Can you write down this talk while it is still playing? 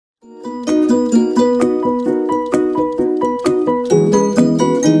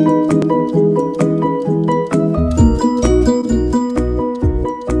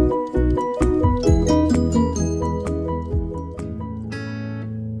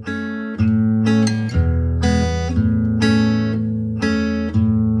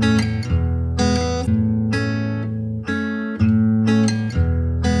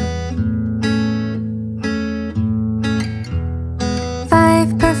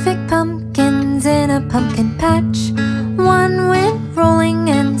pumpkins in a pumpkin patch. One went rolling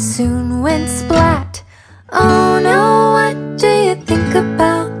and soon went splat. Oh no, what do you think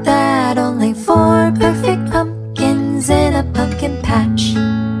about that? Only 4 perfect pumpkins in a pumpkin patch.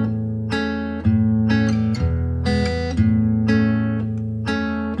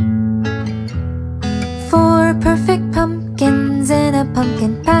 Four perfect pumpkins in a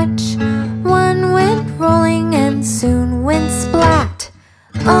pumpkin patch. One went rolling and soon went splat.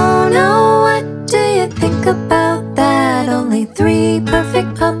 Oh no, what do you think about that? Only 3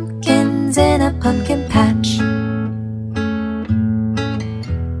 perfect pumpkins in a pumpkin patch.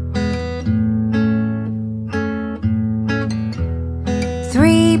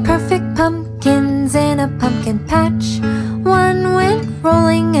 Three perfect pumpkins in a pumpkin patch. One went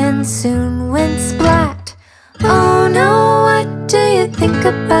rolling and soon went splat. Oh no, what do you think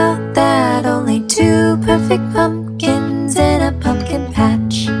about that? Only 2 perfect pumpkins in a pumpkin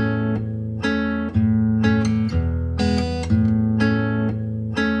patch.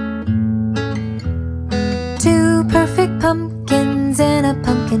 Two perfect pumpkins in a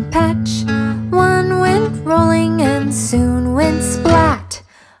pumpkin patch. One went rolling and soon went splat.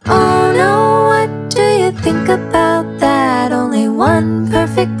 Oh no, what do you think about that? Only 1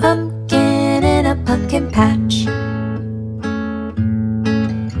 perfect pumpkin in a pumpkin patch.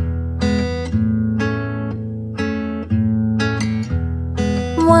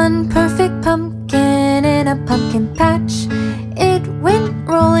 One perfect pumpkin in a pumpkin patch. It went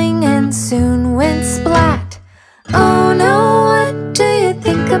rolling and soon went splat. Oh no, what do you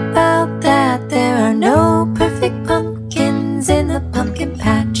think about that? There are no perfect pumpkins in the pumpkin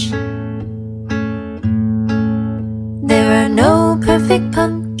patch. There are no perfect